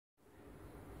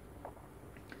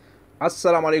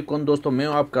अस्सलाम वालेकुम दोस्तों, मैं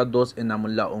हूं आपका दोस्त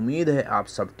इनामुल्लाह। उम्मीद है आप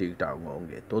सब ठीक ठाक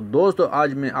होंगे। तो दोस्तों,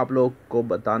 आज मैं आप लोग को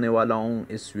बताने वाला हूं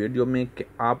इस वीडियो में कि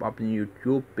आप अपनी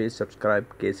यूट्यूब पे सब्सक्राइब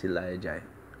कैसे लाए जाए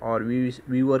और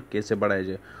व्यूअर कैसे बढ़ाए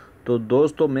जाए। तो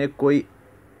दोस्तों, मैं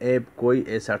कोई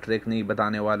ऐसा ट्रिक नहीं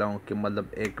बताने वाला हूं कि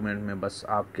मतलब 1 मिनट में बस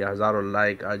आपके हज़ारों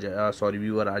लाइक आ जाए,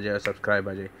 व्यूअर आ जाए, सब्सक्राइब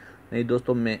आ जाए। नहीं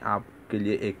दोस्तों, मैं आपके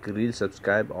लिए एक रील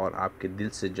सब्सक्राइब और आपके दिल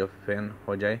से जो फ़ैन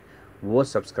हो जाए वो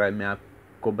सब्सक्राइब मैं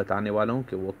आपको बताने वाला हूँ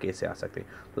कि वो कैसे आ सकते हैं।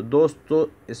 तो दोस्तों,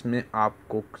 इसमें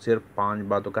आपको सिर्फ 5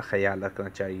 बातों का ख्याल रखना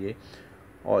चाहिए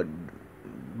और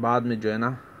बाद में जो है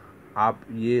ना, आप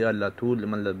ये अल्लातूल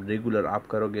मतलब रेगुलर आप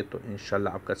करोगे तो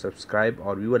इंशाल्लाह आपका सब्सक्राइब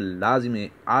और व्यूअर लाजिम है,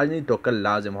 आज नहीं तो कल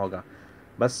लाजिम होगा।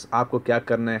 बस आपको क्या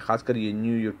करना है, ख़ासकर ये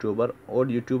न्यू यूट्यूबर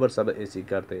और यूट्यूबर सब ऐसे ही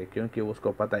करते हैं क्योंकि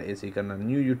उसको पता है ऐसे ही करना।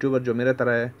 न्यू यूट्यूबर जो मेरे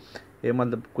तरह है, ये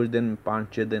मतलब कुछ दिन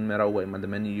 5-6 दिन मेरा हुआ है, मतलब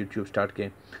मैंने यूट्यूब स्टार्ट किया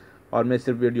और मैं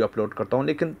सिर्फ वीडियो अपलोड करता हूँ,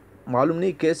 लेकिन मालूम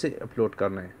नहीं कैसे अपलोड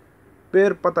करना है।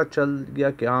 फिर पता चल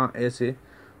गया कि हाँ, ऐसे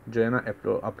जो है ना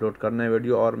अपलोड करना है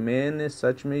वीडियो। और मैंने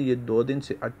सच में ये 2 दिन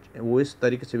से वो इस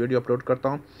तरीके से वीडियो अपलोड करता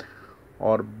हूँ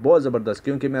और बहुत ज़बरदस्त,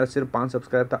 क्योंकि मेरा सिर्फ 5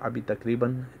 सब्सक्राइब था, अभी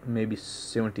तकरीबन मे बी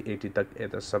 70-80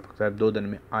 तक सब्सक्राइब 2 दिन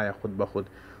में आया खुद ब खुद।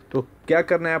 तो क्या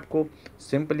करना है आपको,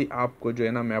 सिंपली आपको जो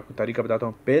है ना, मैं आपको तरीका बताता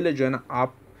हूँ। पहले जो है ना,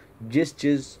 आप जिस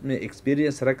चीज़ में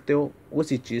एक्सपीरियंस रखते हो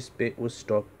उसी चीज़ पे, उस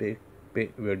टॉपिक पे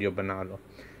वीडियो बना लो।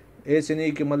 ऐसे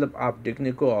नहीं कि मतलब आप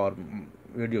टेक्निक को और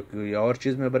वीडियो कोई और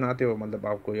चीज़ में बनाते हो, मतलब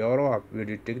आप कोई और हो, आप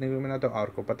वीडियो टेक्निक में बनाते हो और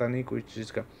को पता नहीं कोई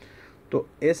चीज़ का। तो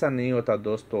ऐसा नहीं होता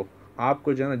दोस्तों।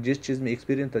 आपको जो है ना, जिस चीज़ में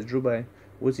एक्सपीरियंस तजुर्बा है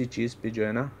उसी चीज़ पे जो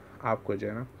है ना, आपको जो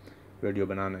है ना वीडियो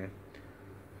बनाना है।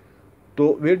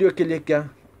 तो वीडियो के लिए क्या,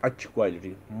 अच्छी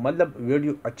क्वालिटी, मतलब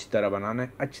वीडियो अच्छी तरह बनाना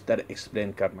है, अच्छी तरह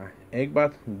एक्सप्लेन करना है, एक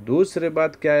बात। दूसरी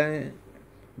बात क्या है,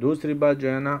 दूसरी बात जो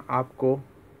है ना, आपको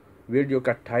वीडियो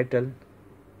का टाइटल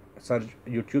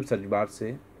यूट्यूब सर्च बार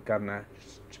से करना है।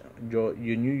 जो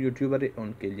ये न्यू यूट्यूबर है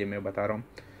उनके लिए मैं बता रहा हूँ,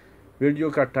 वीडियो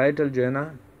का टाइटल जो है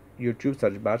ना यूट्यूब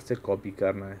सर्च बार से कॉपी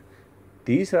करना है।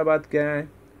 तीसरा बात क्या है,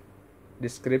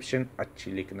 डिस्क्रिप्शन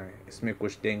अच्छी लिखना है, इसमें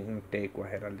कुछ टेक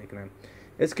वगैरह लिखना है।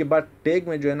 इसके बाद टेग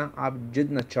में जो है ना, आप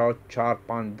जितना चाहो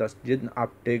 4-5-10 जितना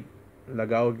आप टेग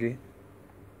लगाओगे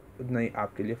उतना ही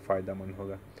आपके लिए फ़ायदेमंद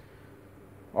होगा।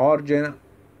 और जो है ना,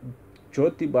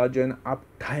 चौथी बात जो है ना, आप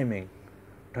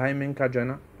टाइमिंग का जो है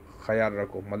ना ख्याल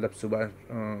रखो, मतलब सुबह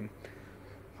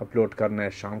अपलोड करना है,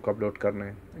 शाम को अपलोड करना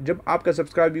है। जब आपका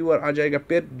सब्सक्राइब व्यूअर आ जाएगा,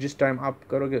 फिर जिस टाइम आप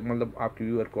करोगे मतलब आपके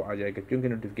व्यूअर को आ जाएगा, क्योंकि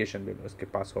नोटिफिकेशन भी उसके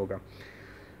पास होगा।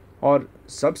 और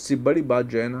सबसे बड़ी बात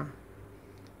जो है ना,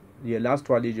 ये लास्ट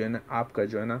वाली जो है ना, आपका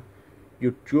जो है ना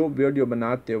यूट्यूब वीडियो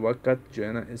बनाते वक्त जो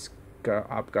है ना, इसका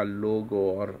आपका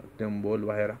लोगो और सिंबल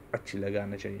वगैरह अच्छी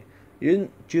लगाना चाहिए। इन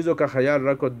चीज़ों का ख्याल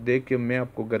रखो। देख के मैं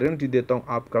आपको गारंटी देता हूँ,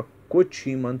 आपका कुछ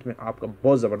ही मंथ में आपका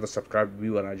बहुत ज़बरदस्त सब्सक्राइब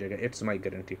व्यूअर आ जाएगा। It's my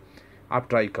guarantee. आप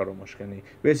ट्राई करो, मुश्किल नहीं।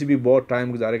 वैसे भी बहुत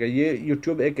टाइम गुजारेगा। ये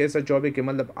यूट्यूब एक ऐसा जॉब है कि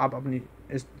मतलब आप अपनी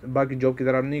इस बाकी जॉब की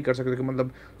तरह नहीं कर सकते कि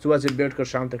मतलब सुबह से बैठ कर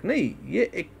शाम तक नहीं।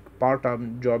 ये एक पार्ट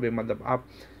टाइम जॉब है, मतलब आप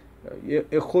ये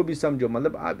एक खूब ही समझो,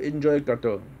 मतलब आप इंजॉय करते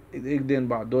हो 1 दिन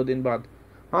बाद, 2 दिन बाद।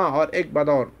 हाँ, और एक बात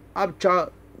और,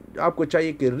 आपको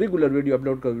चाहिए कि रेगुलर वीडियो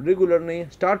अपलोड करो। रेगुलर नहीं,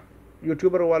 स्टार्ट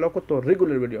यूट्यूबर वालों को तो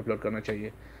रेगुलर वीडियो अपलोड करना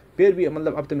चाहिए। फिर भी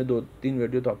मतलब हफ्ते में 2-3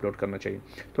 वीडियो तो अपलोड करना चाहिए।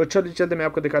 तो चलते मैं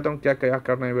आपको दिखाता हूँ क्या क्या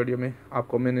करना है वीडियो में।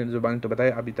 आपको मैंने ज़ुबान तो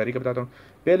बताया, अभी तरीका बताता हूँ।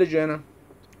 पहले जो है ना,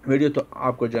 वीडियो तो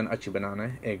आपको जो है ना अच्छी बनाना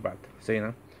है, एक बात सही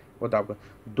ना, वो तो आपको।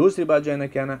 दूसरी बात जो है ना,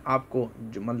 क्या ना, आपको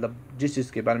मतलब जिस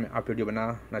चीज़ के बारे में आप वीडियो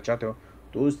बनाना चाहते हो,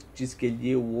 तो उस चीज़ के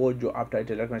लिए वो जो आप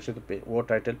टाइटल रखना चाहते हो, वो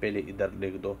टाइटल पहले इधर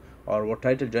लिख दो और वो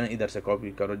टाइटल जो है ना इधर से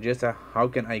कॉपी करो। जैसा how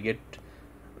can I get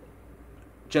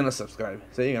channel subscribe,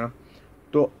 सही है ना।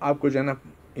 तो आपको जो है ना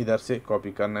इधर से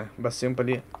कॉपी करना है, बस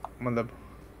सिंपली, मतलब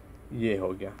ये हो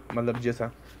गया। मतलब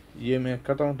जैसा ये मैं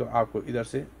करता हूँ तो आपको इधर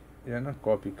से जो है ना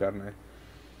कॉपी करना है,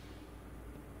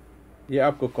 ये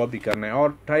आपको कॉपी करना है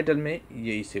और टाइटल में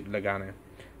यही से लगाना है,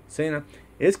 सही ना।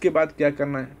 इसके बाद क्या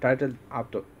करना है, टाइटल आप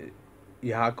तो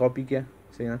यहाँ कॉपी किया,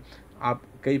 सही ना। आप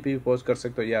कहीं पे भी पोस्ट कर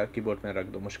सकते हो या कीबोर्ड में रख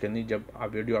दो, मुश्किल नहीं। जब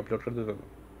आप वीडियो अपलोड कर दो तो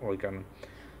वही करना।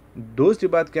 दूसरी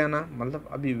बात क्या है ना, मतलब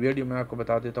अभी वीडियो मैं आपको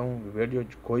बता देता हूँ। वीडियो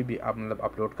कोई भी आप मतलब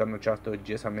अपलोड करना चाहते हो,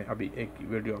 जैसा मैं अभी एक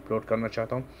वीडियो अपलोड करना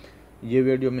चाहता हूँ। ये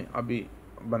वीडियो मैं अभी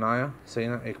बनाया, सही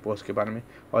ना, एक पोस्ट के बारे में,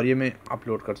 और ये मैं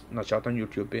अपलोड करना चाहता हूँ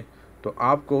यूट्यूब पे। तो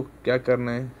आपको क्या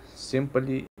करना है,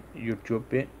 सिंपली यूट्यूब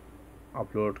पे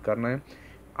अपलोड करना है।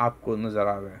 आपको नज़र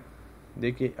आ रहा है,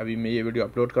 देखिए अभी मैं ये वीडियो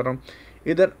अपलोड कर रहा हूँ।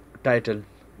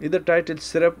 इधर टाइटल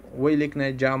सिर्फ वही लिखना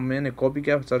है जहाँ मैंने कॉपी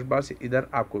किया सर्च बार से, इधर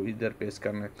आपको इधर पेस्ट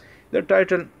करना है। इधर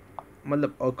टाइटल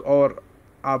मतलब और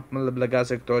आप मतलब लगा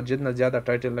सकते हो, जितना ज़्यादा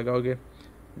टाइटल लगाओगे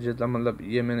जितना मतलब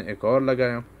ये मैंने एक और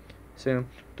लगाया सेम।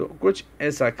 तो कुछ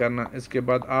ऐसा करना। इसके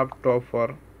बाद आप टॉप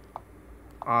फॉर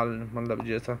ऑल मतलब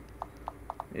जैसा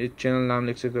ये चैनल नाम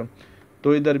लिख सकते हो।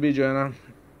 तो इधर भी जो है ना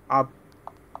आप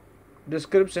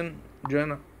डिस्क्रिप्शन जो है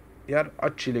ना यार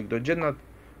अच्छी लिख दो, जितना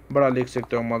बड़ा लिख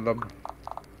सकते हो मतलब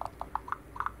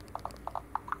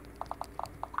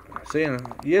सही है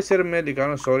ना। ये सिर्फ मैं लिखा रहा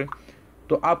हूँ, सॉरी।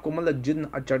 तो आपको मतलब जितना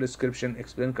अच्छा डिस्क्रिप्शन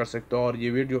एक्सप्लेन कर सकते हो, और ये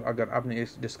वीडियो अगर आपने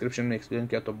इस डिस्क्रिप्शन में एक्सप्लेन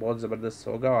किया तो बहुत ज़बरदस्त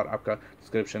होगा और आपका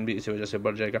डिस्क्रिप्शन भी इसी वजह से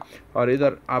बढ़ जाएगा। और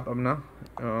इधर आप अपना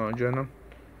जो है ना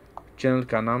चैनल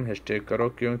का नाम हैशटैग करो,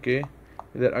 क्योंकि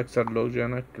इधर अक्सर लोग जो है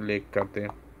ना क्लिक करते हैं,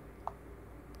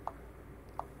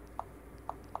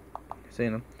 सही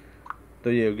ना।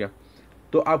 तो ये हो गया।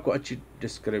 तो आपको अच्छी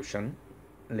डिस्क्रिप्शन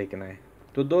लिखना है।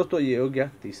 तो दोस्तों ये हो गया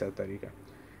तीसरा तरीका।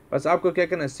 बस आपको क्या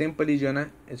करना है, सिंपली जो है ना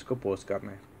इसको पोस्ट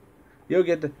करना है। ये हो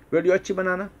गया। तो वीडियो अच्छी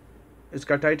बनाना,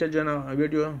 इसका टाइटल जो है ना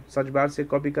वीडियो सर्च बार से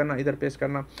कॉपी करना, इधर पेस्ट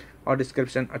करना, और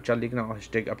डिस्क्रिप्शन अच्छा लिखना, और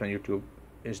हैशटैग अपना यूट्यूब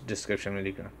इस डिस्क्रिप्शन में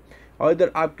लिखना। और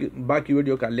इधर आपकी बाकी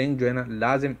वीडियो का लिंक जो है ना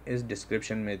लाजिम इस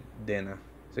डिस्क्रिप्शन में देना,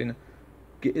 सही ना।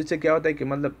 कि इससे क्या होता है कि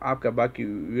मतलब आपका बाकी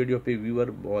वीडियो पे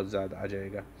व्यूअर बहुत ज़्यादा आ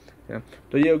जाएगा, है ना।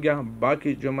 तो ये हो गया।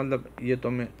 बाकी जो मतलब ये तो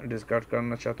मैं डिस्कस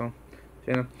करना चाहता हूँ,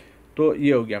 है ना। तो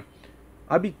ये हो गया।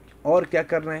 अभी और क्या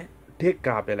करना है, टैग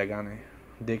कहाँ पे लगाना है।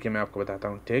 देखिए मैं आपको बताता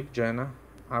हूँ। टैग जो है ना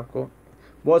आपको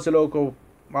बहुत से लोगों को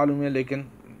मालूम है, लेकिन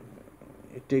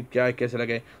टैग क्या है, कैसे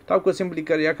लगाए। तो आपको सिंपली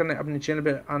क्या करना है, अपने चैनल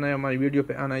पे आना है, हमारी वीडियो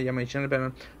पे आना है या हमारे चैनल पे आना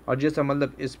है, और जैसा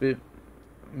मतलब इस पे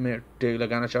मैं टैग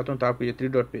लगाना चाहता हूँ तो आपको ये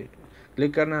 3 डॉट पे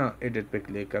क्लिक करना है, एडिट पे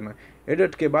क्लिक करना है।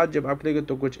 एडिट के बाद जब आप क्लिक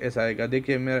तो कुछ ऐसा आएगा।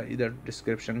 देखिए मेरा इधर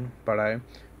डिस्क्रिप्शन पड़ा है,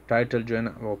 टाइटल जो है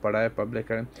ना वो पड़ा है,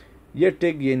 पब्लिक है। ये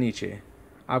टैग ये नीचे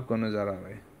आपको नज़र आ रहा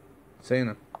है, सही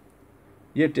ना।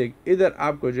 ये टैग इधर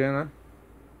आपको जो है ना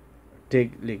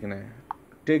टैग लिखना है।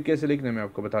 टैग कैसे लिखना है मैं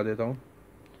आपको बता देता हूँ।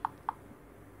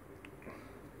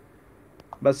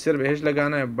 बस सिर्फ हैश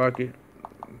लगाना है, बाकी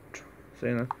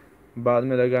सही ना, बाद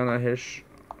में लगाना हैश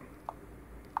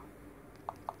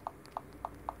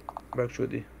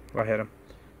बख्शुदी वगैरह,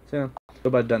 सही ना। तो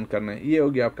बस डन करना है। ये हो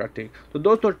गया आपका टैग। तो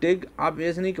दोस्तों टैग आप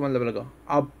ऐसे नहीं कि मतलब लगाओ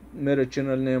आप मेरे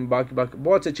चैनल नेम बाकी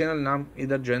बहुत से चैनल नाम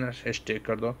इधर जो है ना हैशटैग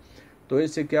कर दो। तो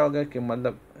इससे क्या होगा कि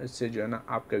मतलब इससे जो है ना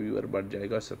आपका व्यूअर बढ़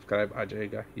जाएगा, सब्सक्राइब आ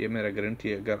जाएगा। ये मेरा गारंटी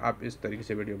है अगर आप इस तरीके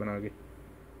से वीडियो बनाओगे।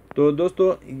 तो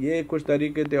दोस्तों ये कुछ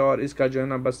तरीके थे, और इसका जो है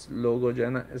ना बस लोगो जो है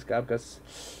ना इसका आपका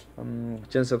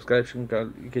चैनल सब्सक्रिप्शन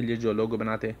के लिए जो लोगो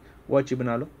बनाते हैं वो अच्छी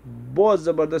बना लो, बहुत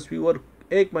ज़बरदस्त व्यूअर।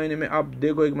 1 महीने में आप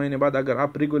देखो, 1 महीने बाद अगर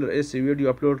आप रेगुलर ऐसे वीडियो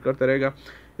अपलोड करते रहेगा,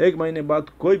 1 महीने बाद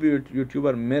कोई भी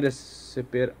यूट्यूबर मेरे से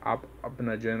पैर आप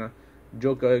अपना जो है ना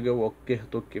जो कहेगा वो कह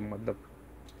तो कि मतलब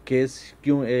केस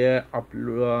क्यों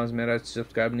अपलोड मेरा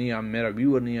सब्सक्राइब नहीं आया, मेरा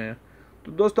व्यूअर नहीं आया।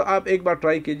 तो दोस्तों आप एक बार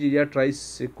ट्राई कीजिए यार, ट्राई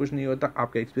से कुछ नहीं होता,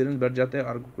 आपका एक्सपीरियंस बढ़ जाता है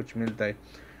और कुछ मिलता है।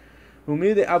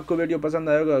 उम्मीद है आपको वीडियो पसंद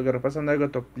आएगा। अगर पसंद आएगा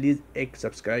तो प्लीज़ एक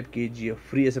सब्सक्राइब कीजिए,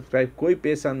 फ्री है सब्सक्राइब, कोई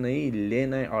पैसा नहीं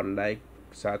लेना है, और लाइक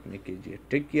साथ में कीजिए।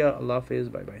 टेक केयर, अल्लाह हाफिज़,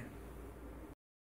 बाय बाय।